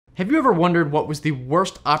Have you ever wondered what was the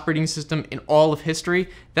worst operating system in all of history?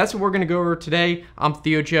 That's what we're going to go over today. I'm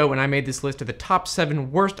Theo Joe, and I made this list of the top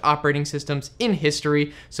 7 worst operating systems in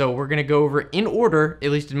history. So we're going to go over in order,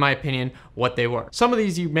 at least in my opinion, what they were. Some of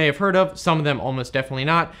these you may have heard of, some of them almost definitely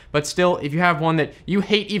not. But still, if you have one that you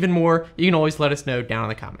hate even more, you can always let us know down in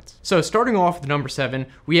the comments. So starting off with number 7,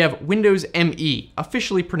 we have Windows ME,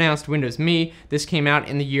 officially pronounced Windows Me. This came out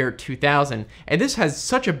in the year 2000. And this has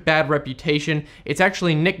such a bad reputation. It's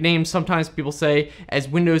actually nicknamed, sometimes people say, as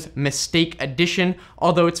Windows Mistake Edition,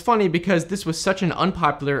 although it's funny because this was such an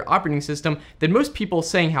unpopular operating system that most people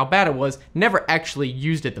saying how bad it was never actually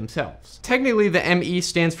used it themselves. Technically, the ME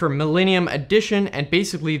stands for Millennium Edition, and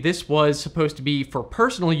basically this was supposed to be for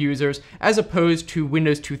personal users as opposed to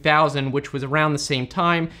Windows 2000, which was around the same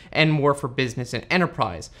time and more for business and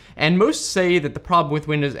enterprise. And most say that the problem with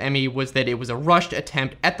Windows ME was that it was a rushed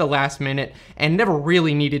attempt at the last minute and never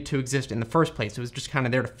really needed to exist in the first place. It was just kind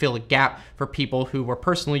of there to fill a gap for people who were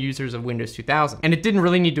personal users of Windows 2000. And it didn't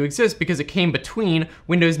really need to exist because it came between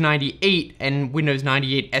Windows 98 and Windows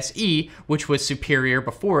 98 SE, which was superior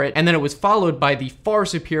before it, and then it was followed by the far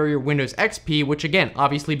superior Windows XP, which again,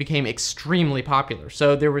 obviously became extremely popular.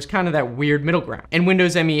 So there was kind of that weird middle ground. And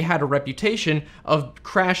Windows ME had a reputation of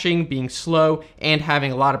crashing, being slow, and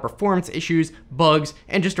having a lot of performance issues, bugs,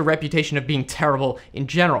 and just a reputation of being terrible in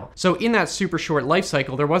general. So in that super short life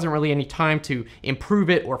cycle, there wasn't really any time to improve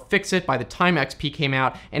it or fix it by the time XP came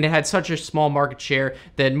out, and it had such a small market share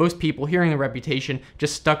that most people hearing the reputation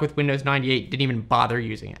just stuck with Windows 98, didn't even bother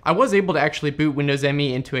using it. I was able to actually boot Windows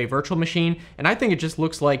ME into a virtual machine, and I think it just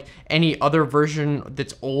looks like any other version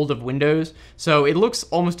that's old of Windows. So it looks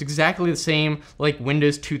almost exactly the same like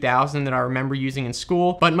Windows 2000 that I remember using in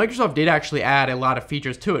school, but Microsoft did actually add a lot of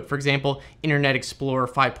features to it. For example, Internet Explorer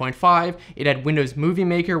 5.5, it had Windows Movie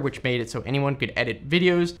Maker, which made it so anyone could edit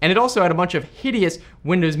videos, and it also had a bunch of hideous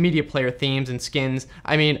Windows Media Player themes and skins.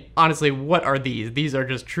 I mean, honestly, what are these? These are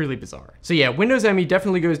just truly bizarre. So yeah, Windows ME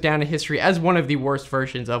definitely goes down to history as one of the worst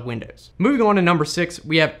versions of Windows. Moving on to number 6,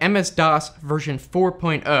 we have MS-DOS version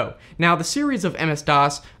 4.0. Now, the series of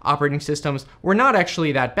MS-DOS operating systems were not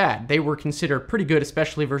actually that bad. They were considered pretty good,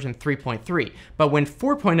 especially version 3.3. But when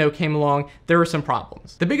 4.0 came along, there were some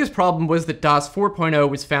problems. The biggest problem was that DOS 4.0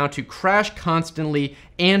 was found to crash constantly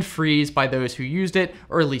and freeze by those who used it,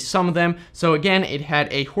 or at least some of them. So again, it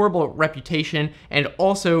had a horrible reputation and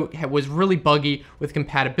also was really buggy with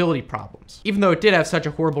compatibility problems. Even though it did have such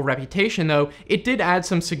a horrible reputation though, it did add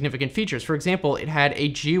some significant features. For example, it had a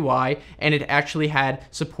GUI and it actually had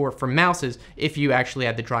support for mouses if you actually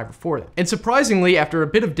had the driver for them. And surprisingly, after a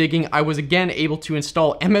bit of digging, I was again able to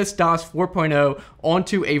install MS-DOS 4.0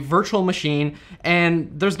 onto a virtual machine,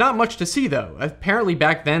 and there's not much to see though. Apparently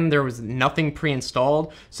back then there was nothing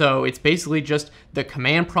pre-installed, so it's basically just the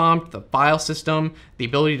command prompt, the file system, the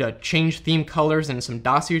ability to change theme colors, and some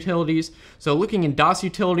DOS utilities. So looking in DOS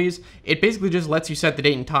utilities, it basically just lets you set the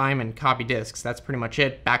date and time and copy disks. That's pretty much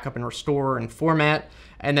it. Backup and restore and format.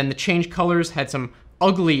 And then the change colors had some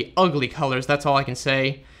ugly, ugly colors. That's all I can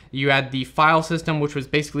say. You had the file system, which was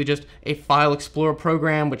basically just a file explorer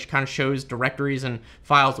program, which kind of shows directories and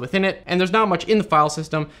files within it. And there's not much in the file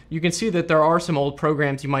system. You can see that there are some old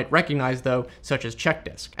programs you might recognize though, such as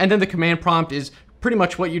checkdisk. And then the command prompt is pretty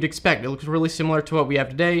much what you'd expect. It looks really similar to what we have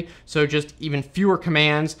today, so just even fewer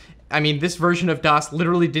commands. I mean, this version of DOS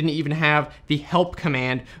literally didn't even have the help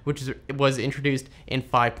command, which was introduced in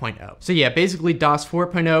 5.0. So yeah, basically DOS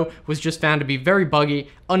 4.0 was just found to be very buggy,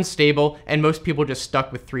 unstable, and most people just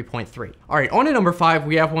stuck with 3.3. All right, on to number 5,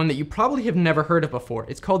 we have one that you probably have never heard of before.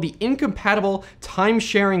 It's called the Incompatible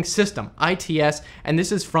Time-Sharing System, ITS, and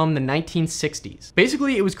this is from the 1960s.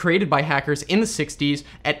 Basically, it was created by hackers in the 60s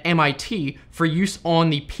at MIT for use on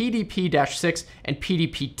the PDP-6 and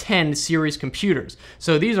PDP-10 series computers.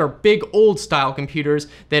 So these are big old style computers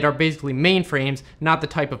that are basically mainframes, not the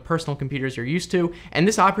type of personal computers you're used to. And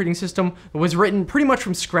this operating system was written pretty much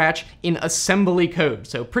from scratch in assembly code.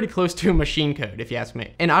 So pretty close to a machine code, if you ask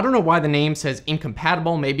me. And I don't know why the name says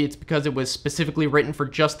incompatible. Maybe it's because it was specifically written for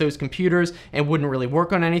just those computers and wouldn't really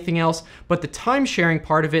work on anything else. But the time sharing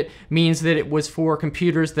part of it means that it was for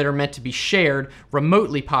computers that are meant to be shared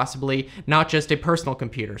remotely, possibly, not just a personal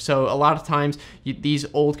computer. So a lot of times these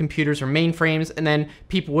old computers are mainframes, and then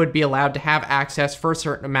people would would be allowed to have access for a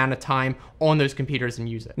certain amount of time on those computers and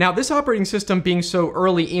use it. Now, this operating system being so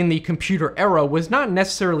early in the computer era was not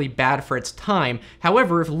necessarily bad for its time.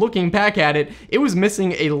 However, if looking back at it, it was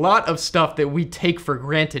missing a lot of stuff that we take for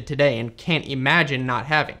granted today and can't imagine not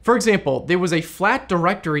having. For example, there was a flat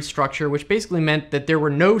directory structure, which basically meant that there were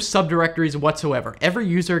no subdirectories whatsoever. Every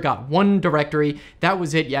user got one directory. That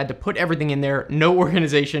was it. You had to put everything in there, no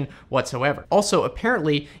organization whatsoever. Also,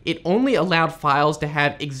 apparently, it only allowed files to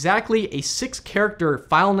have exactly a 6-character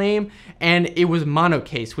file name, and it was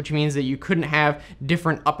monocase, which means that you couldn't have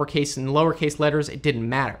different uppercase and lowercase letters. It didn't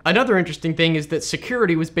matter. Another interesting thing is that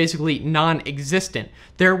security was basically non-existent.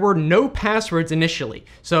 There were no passwords initially,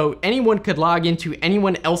 so anyone could log into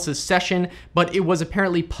anyone else's session, but it was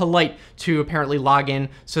apparently polite to log in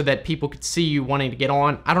so that people could see you wanting to get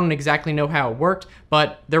on. I don't exactly know how it worked,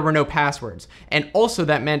 but there were no passwords. And also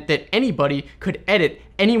that meant that anybody could edit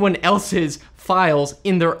anyone else's files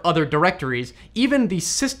in their other directories, even the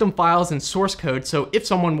system files and source code. So if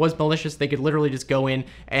someone was malicious, they could literally just go in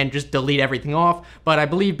and just delete everything off. But I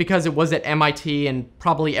believe because it was at MIT and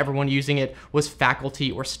probably everyone using it was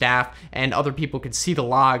faculty or staff and other people could see the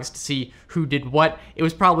logs to see who did what, it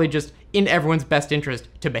was probably just in everyone's best interest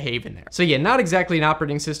to behave in there. So yeah, not exactly an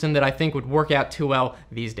operating system that I think would work out too well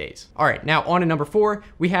these days. All right, now on to number 4,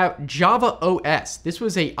 we have JavaOS. This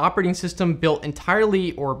was a operating system built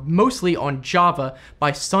entirely or mostly on Java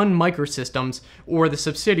by Sun Microsystems, or the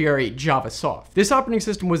subsidiary JavaSoft. This operating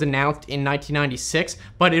system was announced in 1996,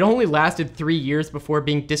 but it only lasted 3 years before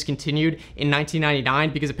being discontinued in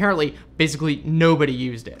 1999 because apparently basically nobody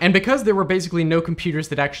used it. And because there were basically no computers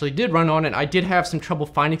that actually did run on it, I did have some trouble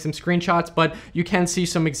finding some screenshots, but you can see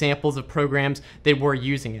some examples of programs that were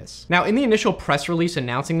using this. Now, in the initial press release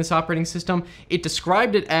announcing this operating system, it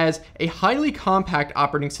described it as a highly compact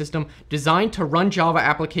operating system designed to run Java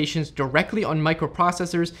applications directly on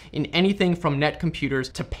microprocessors in anything from net computers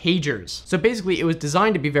to pagers. So basically, it was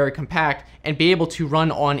designed to be very compact and be able to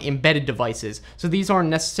run on embedded devices. So these aren't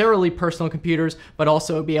necessarily personal computers, but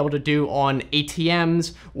also be able to do on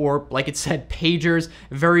ATMs or, like it said, pagers,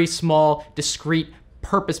 very small, discrete,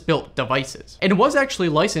 purpose-built devices. And it was actually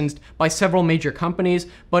licensed by several major companies,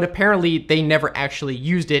 but apparently they never actually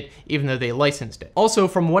used it, even though they licensed it. Also,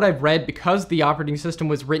 from what I've read, because the operating system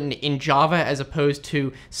was written in Java as opposed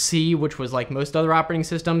to C, which was like most other operating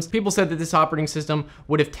systems, people said that this operating system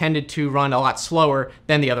would have tended to run a lot slower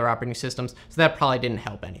than the other operating systems, so that probably didn't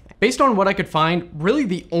help anything. Based on what I could find, really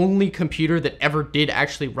the only computer that ever did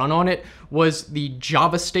actually run on it was the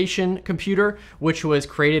Java Station computer, which was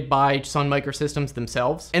created by Sun Microsystems themselves.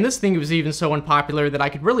 And this thing was even so unpopular that I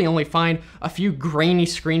could really only find a few grainy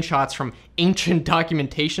screenshots from ancient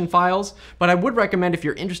documentation files. But I would recommend, if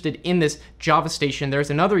you're interested in this Java Station, there's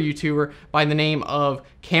another YouTuber by the name of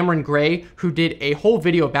Cameron Gray who did a whole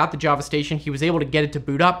video about the Java Station. He was able to get it to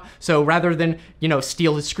boot up. So rather than,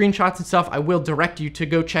 steal his screenshots and stuff, I will direct you to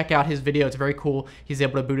go check out his video. It's very cool. He's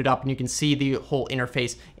able to boot it up and you can see the whole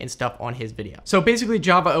interface and stuff on his video. So basically,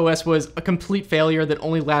 JavaOS was a complete failure that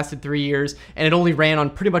only lasted 3 years, and it only ran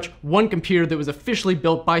on pretty much one computer that was officially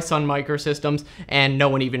built by Sun Microsystems, and no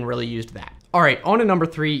one even really used that. All right, on to number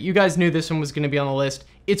 3. You guys knew this one was going to be on the list.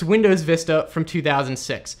 It's Windows Vista from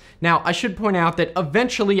 2006. Now, I should point out that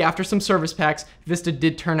eventually, after some service packs, Vista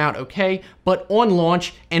did turn out okay, but on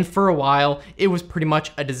launch and for a while, it was pretty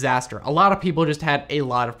much a disaster. A lot of people just had a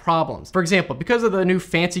lot of problems. For example, because of the new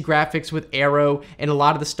fancy graphics with Aero and a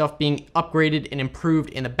lot of the stuff being upgraded and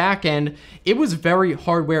improved in the back end, it was very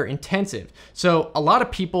hardware intensive. So a lot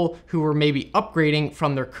of people who were maybe upgrading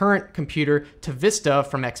from their current computer to Vista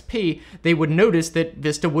from XP, they would notice that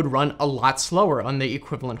Vista would run a lot slower on the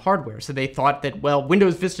equivalent hardware. So they thought that, well,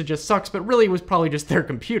 Windows Vista just sucks, but really it was probably just their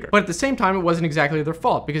computer. But at the same time, it wasn't exactly their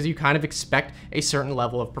fault because you kind of expect a certain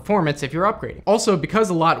level of performance if you're upgrading. Also, because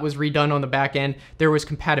a lot was redone on the back end, there was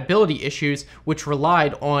compatibility issues which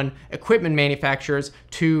relied on equipment manufacturers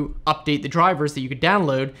to update the drivers that you could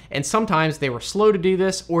download, and sometimes they were slow to do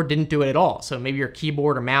this or didn't do it at all. So maybe your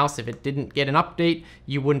keyboard or mouse, if it didn't get an update,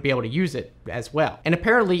 you wouldn't be able to use it as well. And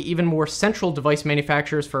apparently even more central device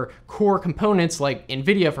manufacturers for core components like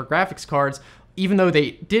NVIDIA for graphics cards, even though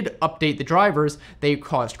they did update the drivers, they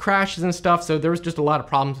caused crashes and stuff, so there was just a lot of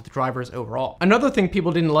problems with the drivers overall. Another thing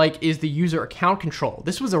people didn't like is the user account control.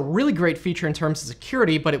 This was a really great feature in terms of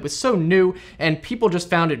security, but it was so new, and people just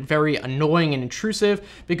found it very annoying and intrusive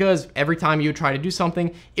because every time you would try to do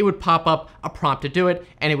something, it would pop up a prompt to do it,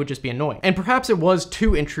 and it would just be annoying. And perhaps it was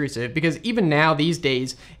too intrusive, because even now, these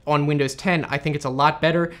days, on Windows 10, I think it's a lot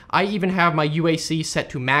better. I even have my UAC set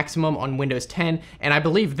to maximum on Windows 10, and I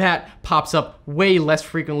believe that pops up way less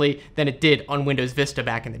frequently than it did on Windows Vista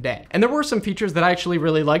back in the day. And there were some features that I actually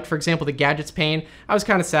really liked. For example, the gadgets pane. I was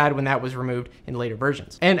kind of sad when that was removed in later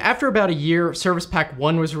versions. And after about a year, Service Pack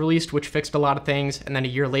 1 was released, which fixed a lot of things, and then a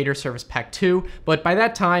year later, Service Pack 2. But by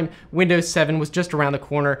that time, Windows 7 was just around the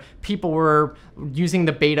corner. People were using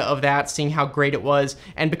the beta of that, seeing how great it was,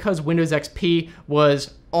 and because Windows XP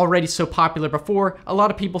was already so popular before, a lot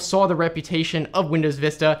of people saw the reputation of Windows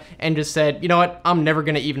Vista and just said, you know what, I'm never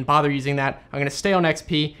going to even bother using that. I'm going to stay on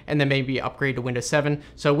XP and then maybe upgrade to Windows 7.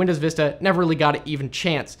 So Windows Vista never really got an even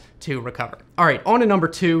chance to recover. All right, on to number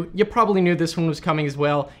 2. You probably knew this one was coming as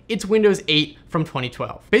well. It's Windows 8 from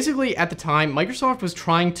 2012. Basically, at the time, Microsoft was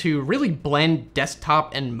trying to really blend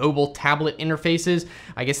desktop and mobile tablet interfaces.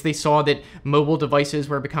 I guess they saw that mobile devices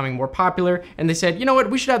were becoming more popular, and they said, you know what,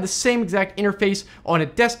 we should have the same exact interface on a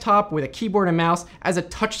desktop with a keyboard and mouse as a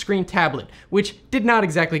touchscreen tablet, which did not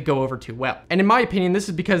exactly go over too well. And in my opinion, this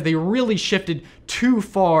is because they really shifted too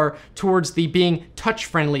far towards the being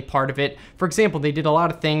touch-friendly part of it. For example, they did a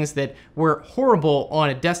lot of things that were horrible on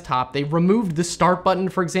a desktop. They removed the start button,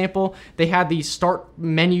 for example. They had the start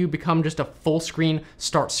menu become just a full screen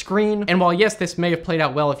start screen. And while yes, this may have played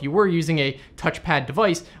out well if you were using a touchpad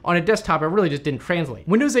device, on a desktop, it really just didn't translate.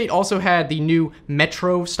 Windows 8 also had the new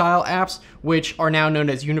Metro style apps, which are now known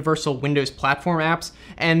as Universal Windows Platform apps.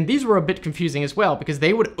 And these were a bit confusing as well because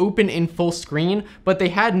they would open in full screen, but they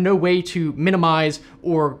had no way to minimize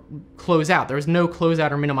or close out. There was no close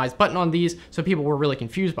out or minimize button on these, so people were really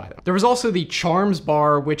confused by them. There was also the Charms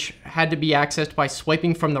bar, which had to be accessed by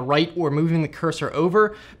swiping from the right or moving the cursor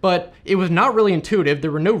over, but it was not really intuitive.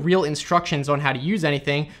 There were no real instructions on how to use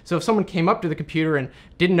anything, so if someone came up to the computer and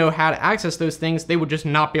didn't know how to access those things, they would just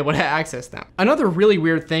not be able to access them. Another really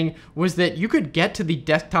weird thing was that you could get to the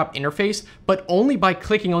desktop interface, but only by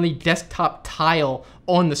clicking on the desktop tile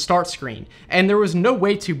on the start screen, and there was no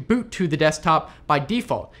way to boot to the desktop by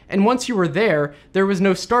default. And once you were there, there was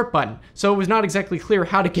no start button, so it was not exactly clear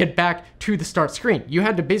how to get back to the start screen. You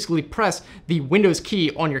had to basically press the Windows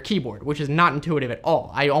key on your keyboard, which is not intuitive at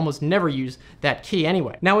all. I almost never use that key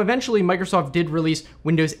anyway. Now, eventually, Microsoft did release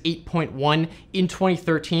Windows 8.1 in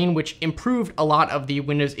 2013, which improved a lot of the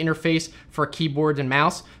Windows interface for keyboards and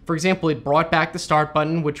mouse. For example, it brought back the start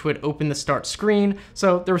button, which would open the start screen,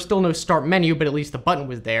 so there was still no start menu, but at least the button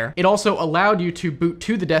was there. It also allowed you to boot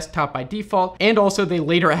to the desktop by default, and also they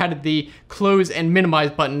later added the close and minimize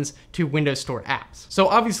buttons to Windows Store apps. So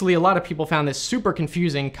obviously a lot of people found this super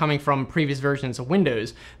confusing coming from previous versions of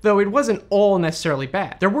Windows, though it wasn't all necessarily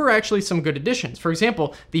bad. There were actually some good additions. For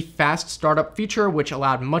example, the fast startup feature, which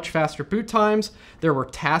allowed much faster boot times. There were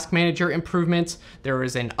task manager improvements. There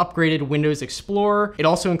was an upgraded Windows Explorer. It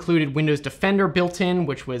also included Windows Defender built in,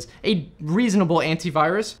 which was a reasonable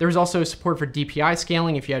antivirus. There was also support for DPI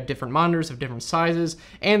scaling if you had different monitors of different sizes,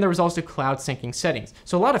 and there was also cloud syncing settings.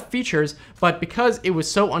 So a lot of features, but because it was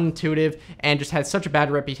so unintuitive and just had such a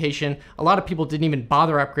bad reputation, a lot of people didn't even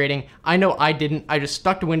bother upgrading. I know I didn't. I just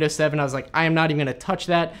stuck to Windows 7. I was like, I am not even gonna touch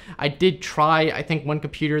that. I did try, I think, one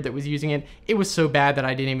computer that was using it. It was so bad that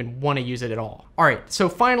I didn't even want to use it at all. All right, so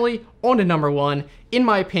finally, on to number 1. In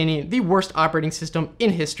my opinion, the worst operating system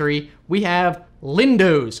in history. We have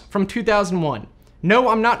Lindows from 2001. No,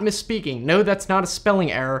 I'm not misspeaking. No, that's not a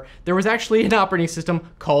spelling error. There was actually an operating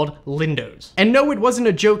system called Lindows. And no, it wasn't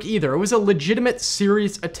a joke either. It was a legitimate,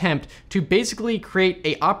 serious attempt to basically create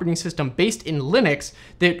an operating system based in Linux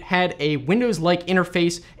that had a Windows-like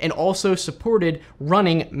interface and also supported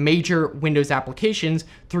running major Windows applications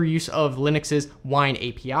through use of Linux's Wine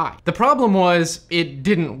API. The problem was it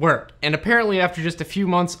didn't work. And apparently after just a few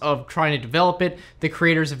months of trying to develop it, the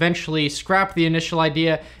creators eventually scrapped the initial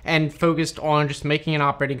idea and focused on just making an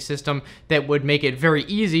operating system that would make it very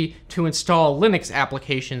easy to install Linux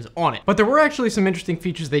applications on it. But there were actually some interesting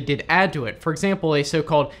features they did add to it. For example, a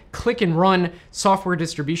so-called click and run software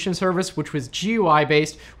distribution service, which was GUI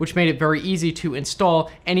based, which made it very easy to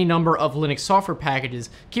install any number of Linux software packages.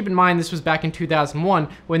 Keep in mind, this was back in 2001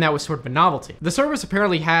 when that was sort of a novelty. The service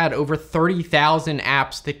apparently had over 30,000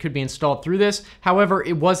 apps that could be installed through this. However,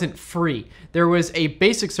 it wasn't free. There was a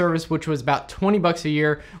basic service, which was about $20 a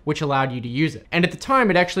year, which allowed you to use it. And at the time,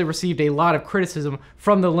 it actually received a lot of criticism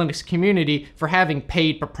from the Linux community for having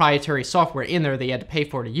paid proprietary software in there that you had to pay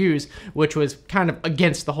for to use, which was kind of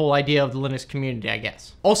against the whole idea of the Linux community, I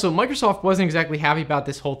guess. Also, Microsoft wasn't exactly happy about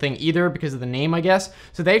this whole thing either because of the name, I guess,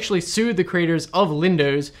 so they actually sued the creators of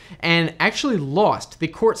Lindows and actually lost. The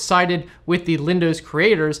court sided with the Lindows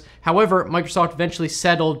creators. However, Microsoft eventually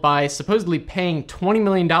settled by supposedly paying $20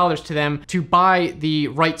 million to them to buy the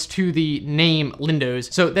rights to the name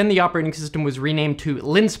Lindows. So then the operating system was renamed to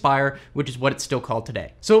Linspire, which is what it's still called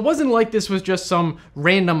today. So it wasn't like this was just some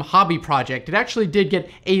random hobby project. It actually did get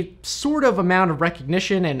a sort of amount of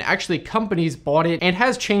recognition, and actually companies bought it, and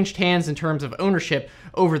has changed hands in terms of ownership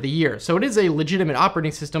over the years. So it is a legitimate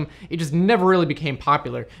operating system. It just never really became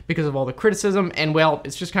popular because of all the criticism, and well,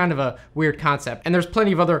 it's just kind of a weird concept. And there's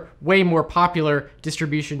plenty of other way more popular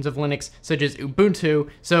distributions of Linux, such as Ubuntu,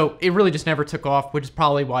 so it really just never took off, which is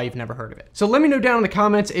probably why you've never heard of it. So let me know down in the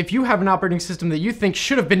comments if you have an operating system that you think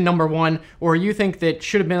should have been #1, or you think that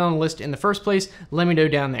should have been on the list in the first place. Let me know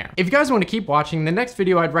down there. If you guys want to keep watching, the next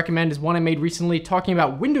video I'd recommend is one I made recently talking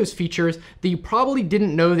about Windows features that you probably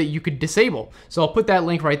didn't know that you could disable. So I'll put that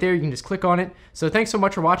link right there. You can just click on it. So thanks so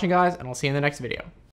much for watching, guys, and I'll see you in the next video.